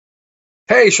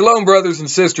Hey, shalom, brothers and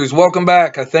sisters. Welcome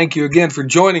back. I thank you again for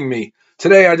joining me.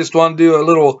 Today, I just want to do a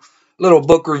little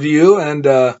book review, like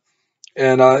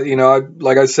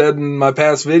I said in my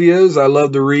past videos, I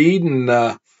love to read, and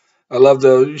I love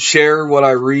to share what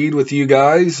I read with you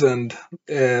guys, and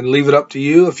leave it up to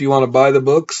you if you want to buy the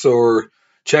books or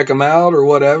check them out or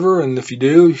whatever. And if you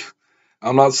do,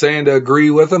 I'm not saying to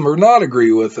agree with them or not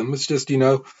agree with them. It's just,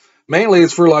 mainly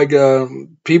it's for like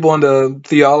people into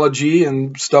theology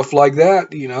and stuff like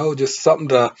that, just something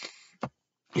to,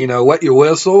 wet your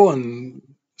whistle and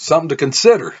something to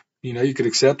consider. You could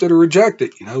accept it or reject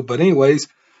it, But anyways,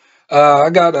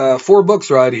 I got 4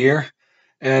 books right here,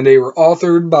 and they were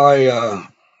authored by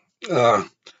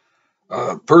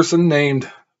a person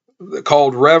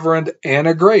called Reverend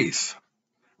Anna Grace.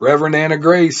 Reverend Anna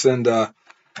Grace. And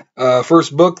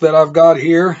first book that I've got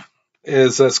here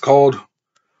is called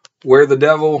Where the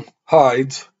Devil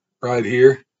Hides, right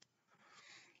here.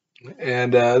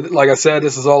 And like I said,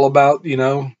 this is all about,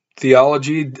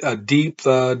 theology,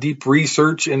 deep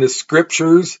research into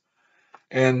scriptures.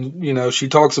 And, she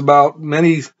talks about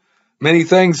many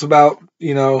things about,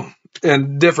 in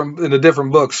the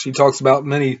different books. She talks about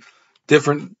many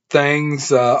different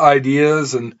things,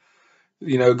 ideas, and,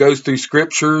 goes through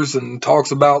scriptures and talks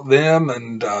about them.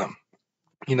 And,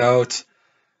 it's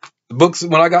the books.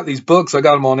 When I got these books, I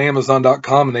got them on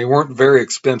Amazon.com, and they weren't very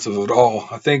expensive at all.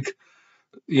 I think,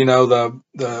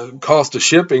 the cost of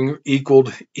shipping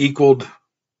equaled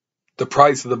the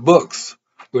price of the books,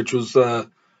 which was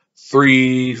 $3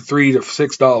 to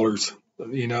 $6,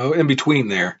 in between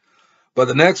there. But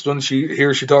the next one,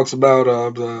 she talks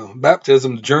about the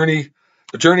baptism, the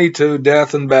journey to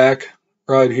death and back,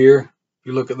 right here. If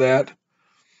you look at that,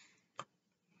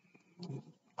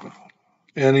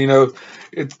 and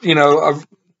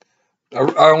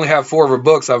I only have 4 of her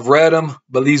books. I've read them,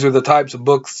 but these are the types of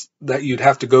books that you'd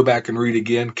have to go back and read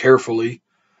again carefully.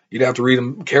 You'd have to read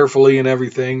them carefully and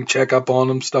everything, check up on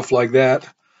them, stuff like that.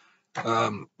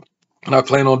 And I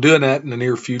plan on doing that in the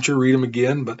near future, read them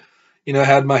again. But, I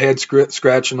had my head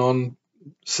scratching on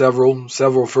several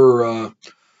for,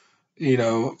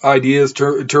 ideas,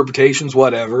 interpretations,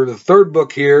 whatever. The third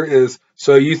book here is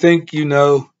So You Think You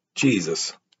Know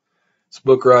Jesus. This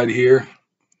book right here.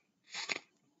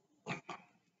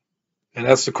 And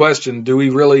that's the question. Do we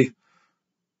really,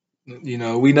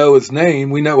 we know his name.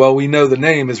 We know the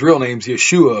name. His real name's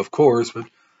Yeshua, of course. But,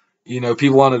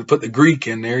 people wanted to put the Greek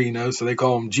in there, so they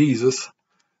call him Jesus.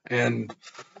 And,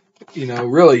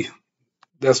 really,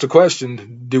 that's the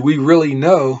question. Do we really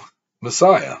know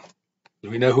Messiah? Do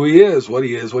we know who he is, what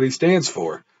he stands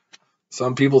for?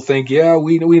 Some people think, yeah,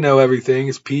 we know everything.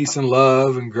 It's peace and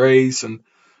love and grace and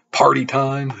party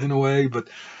time in a way. But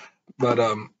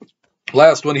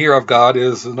last one here I've got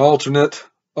is an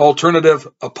alternative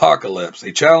apocalypse,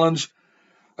 a challenge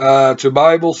to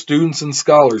Bible students and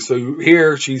scholars. So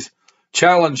here she's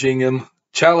challenging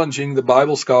the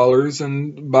Bible scholars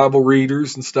and Bible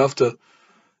readers and stuff to,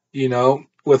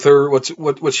 with her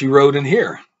what she wrote in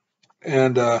here.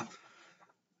 And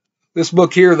this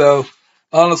book here, though,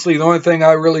 honestly, the only thing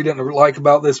I really didn't like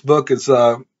about this book is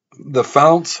the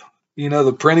fonts.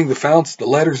 The printing, the fonts, the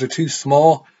letters are too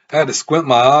small. I had to squint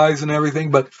my eyes and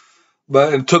everything, but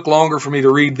it took longer for me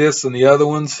to read this than the other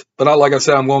ones. But like I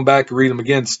said, I'm going back and read them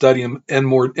again, study them in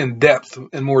more depth.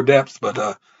 But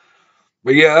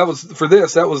yeah, that was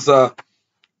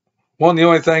one of the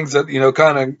only things that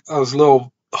kind of I was a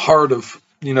little hard of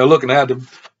looking. I had to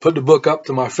put the book up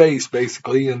to my face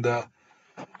basically, and to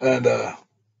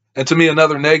me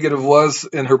another negative was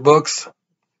in her books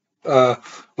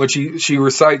when she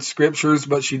recites scriptures,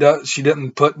 but she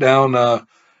didn't put down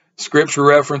scripture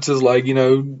references like,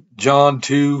 John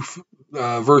 2,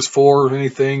 verse 4 or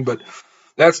anything, but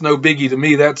that's no biggie to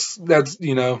me. That's,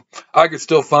 I could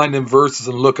still find them verses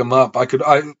and look them up. I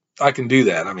can do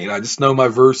that. I mean, I just know my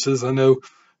verses. I know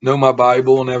my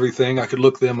Bible and everything. I could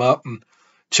look them up and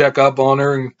check up on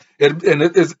her,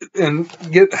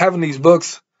 having these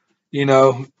books,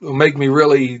 will make me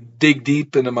really dig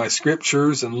deep into my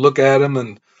scriptures and look at them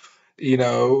and,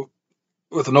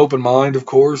 with an open mind, of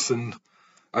course, and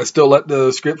I still let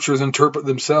the scriptures interpret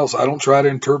themselves. I don't try to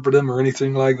interpret them or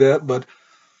anything like that. But,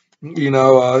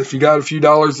 if you got a few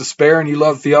dollars to spare and you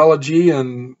love theology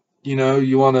and,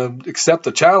 you want to accept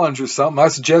a challenge or something, I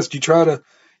suggest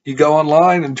you go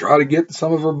online and try to get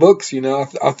some of her books.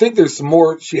 I think there's some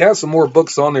more. She has some more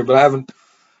books on there, but I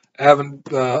haven't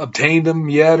obtained them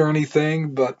yet or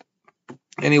anything. But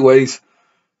anyways,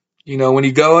 when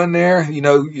you go in there,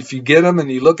 if you get them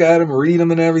and you look at them, read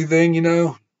them and everything,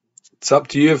 it's up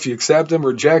to you if you accept them,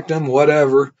 reject them,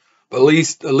 whatever. But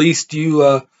at least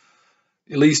you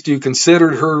at least you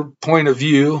considered her point of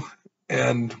view,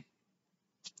 and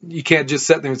you can't just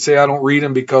sit there and say, I don't read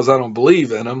them because I don't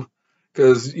believe in them,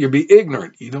 because you'd be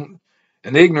ignorant.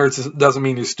 And ignorance doesn't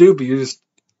mean you're stupid. You're just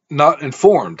not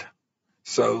informed.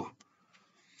 So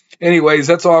anyways,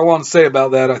 that's all I want to say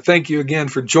about that. I thank you again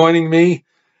for joining me.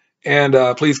 And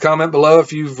please comment below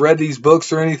if you've read these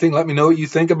books or anything. Let me know what you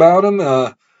think about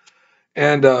them.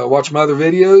 And watch my other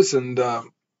videos. And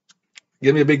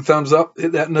give me a big thumbs up.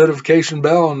 Hit that notification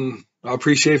bell. And I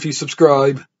appreciate if you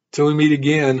subscribe. Till we meet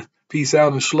again. Peace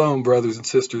out and shalom, brothers and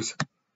sisters.